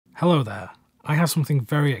Hello there. I have something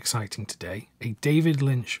very exciting today, a David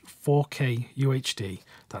Lynch 4K UHD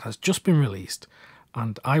that has just been released,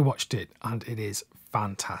 and I watched it and it is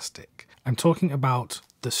fantastic. I'm talking about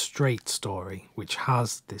The Straight Story, which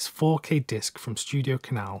has this 4K disc from Studio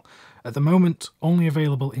Canal, at the moment only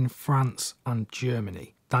available in France and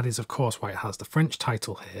Germany. That is of course why it has the French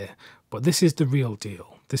title here, but this is the real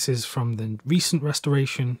deal. This is from the recent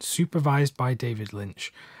restoration supervised by David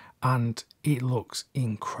Lynch, and it looks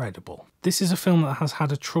incredible. This is a film that has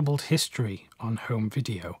had a troubled history on home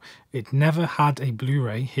video. It never had a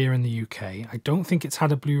Blu-ray here in the UK. I don't think it's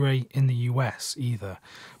had a Blu-ray in the US either,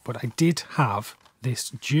 but I did have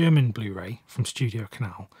this German Blu-ray from Studio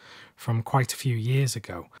Canal from quite a few years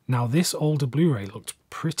ago. Now this older Blu-ray looked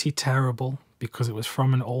pretty terrible because it was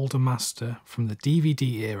from an older master from the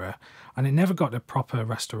DVD era and it never got a proper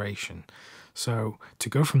restoration. So to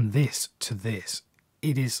go from this to this,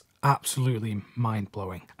 it is absolutely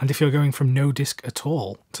mind-blowing. And if you're going from no disc at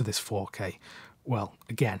all to this 4K, well,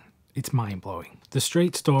 again, it's mind-blowing. The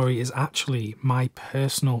Straight Story is actually my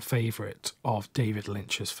personal favourite of David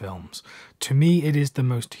Lynch's films. To me, it is the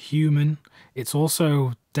most human. It's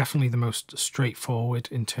also definitely the most straightforward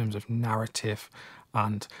in terms of narrative,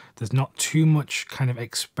 and there's not too much kind of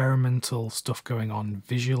experimental stuff going on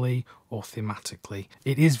visually or thematically.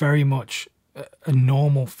 It is very much a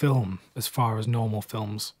normal film as far as normal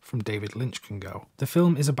films from David Lynch can go. The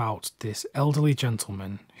film is about this elderly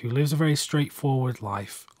gentleman who lives a very straightforward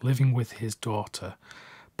life living with his daughter,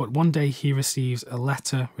 but one day he receives a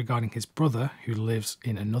letter regarding his brother who lives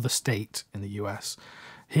in another state in the US,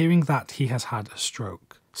 hearing that he has had a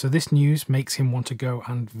stroke. So this news makes him want to go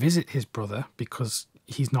and visit his brother because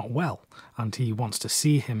he's not well and he wants to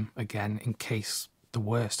see him again in case the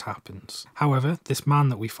worst happens. However, this man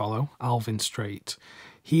that we follow, Alvin Straight,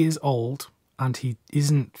 he is old and he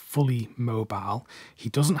isn't fully mobile. He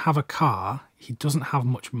doesn't have a car, he doesn't have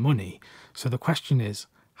much money. So the question is,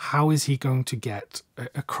 how is he going to get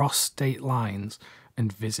across state lines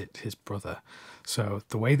and visit his brother? So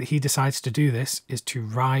the way that he decides to do this is to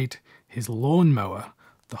ride his lawnmower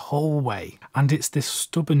the whole way, and it's this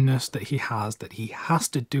stubbornness that he has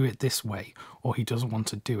to do it this way or he doesn't want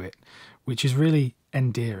to do it, which is really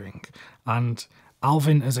endearing. And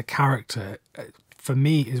Alvin as a character, for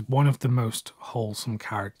me, is one of the most wholesome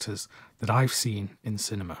characters that I've seen in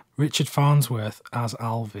cinema. Richard Farnsworth as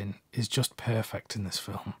Alvin is just perfect in this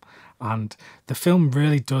film, and the film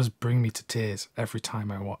really does bring me to tears every time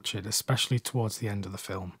I watch it, especially towards the end of the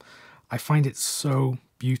film. I find it so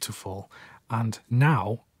beautiful, and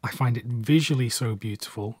now I find it visually so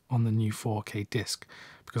beautiful on the new 4K disc,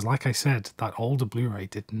 because like I said, that older Blu-ray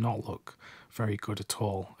did not look very good at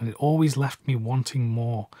all, and it always left me wanting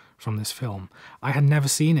more from this film. I had never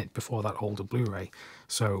seen it before that older Blu-ray,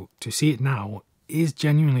 so to see it now is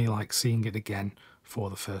genuinely like seeing it again for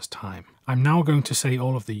the first time. I'm now going to say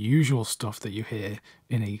all of the usual stuff that you hear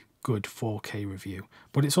in a good 4K review,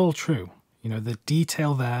 but it's all true. You know, the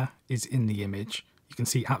detail there is in the image. You can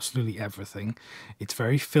see absolutely everything. It's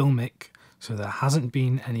very filmic, so there hasn't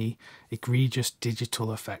been any egregious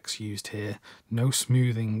digital effects used here, no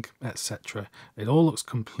smoothing, etc. It all looks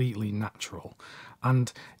completely natural.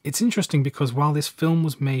 And it's interesting because while this film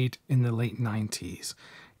was made in the late 90s,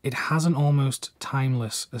 it has an almost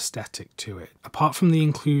timeless aesthetic to it. Apart from the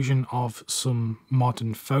inclusion of some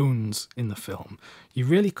modern phones in the film, you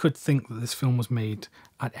really could think that this film was made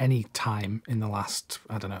at any time in the last,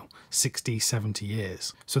 I don't know, 60, 70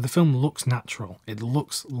 years. So the film looks natural. It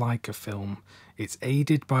looks like a film. It's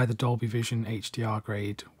aided by the Dolby Vision HDR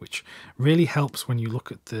grade, which really helps when you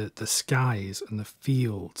look at the skies and the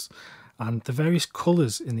fields and the various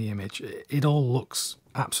colours in the image. It all looks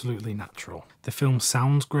absolutely natural. The film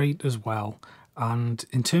sounds great as well, and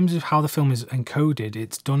in terms of how the film is encoded,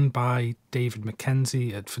 it's done by David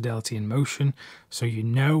Mackenzie at Fidelity in Motion, so you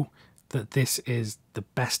know that this is the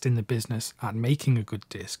best in the business at making a good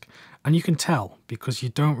disc, and you can tell because you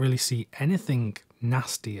don't really see anything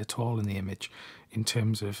nasty at all in the image in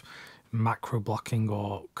terms of macro blocking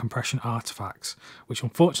or compression artifacts, which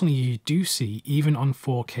unfortunately you do see even on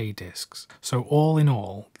 4K discs. So all in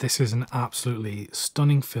all, this is an absolutely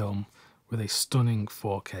stunning film with a stunning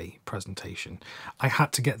 4K presentation. I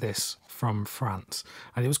had to get this from France,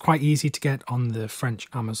 and it was quite easy to get on the French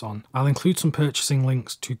Amazon. I'll include some purchasing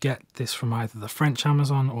links to get this from either the French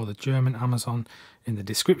Amazon or the German Amazon in the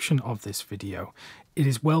description of this video. It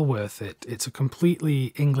is well worth it. It's a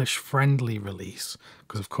completely English-friendly release,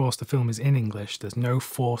 because of course the film is in English, there's no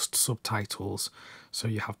forced subtitles, so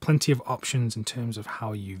you have plenty of options in terms of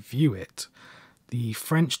how you view it. The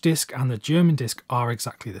French disc and the German disc are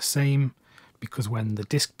exactly the same, because when the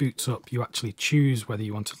disc boots up, you actually choose whether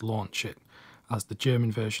you want to launch it as the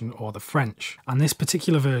German version or the French. And this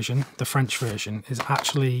particular version, the French version, is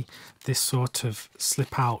actually this sort of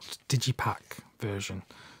slip-out digipack version.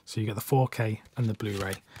 So you get the 4K and the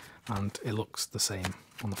Blu-ray, and it looks the same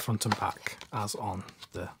on the front and back as on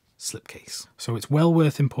the slipcase. So it's well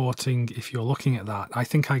worth importing if you're looking at that. I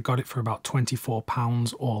think I got it for about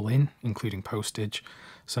 £24 all in, including postage.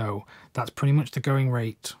 So that's pretty much the going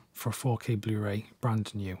rate for a 4K Blu-ray,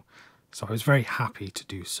 brand new. So I was very happy to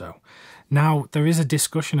do so. Now, there is a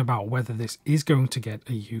discussion about whether this is going to get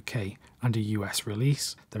a UK and a US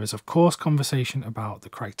release. There is, of course, conversation about the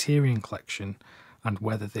Criterion collection and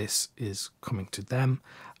whether this is coming to them.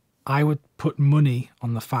 I would put money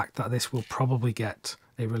on the fact that this will probably get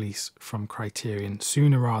a release from Criterion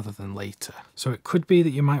sooner rather than later. So it could be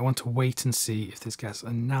that you might want to wait and see if this gets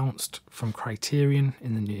announced from Criterion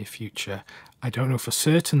in the near future. I don't know for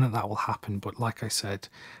certain that that will happen, but like I said,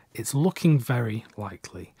 it's looking very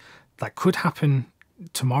likely. That could happen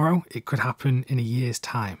tomorrow, it could happen in a year's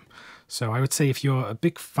time. So I would say if you're a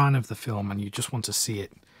big fan of the film and you just want to see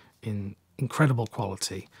it in incredible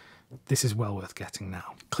quality, this is well worth getting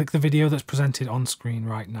now. Click the video that's presented on screen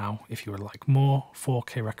right now if you would like more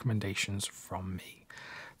 4K recommendations from me.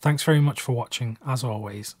 Thanks very much for watching, as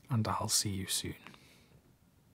always, and I'll see you soon.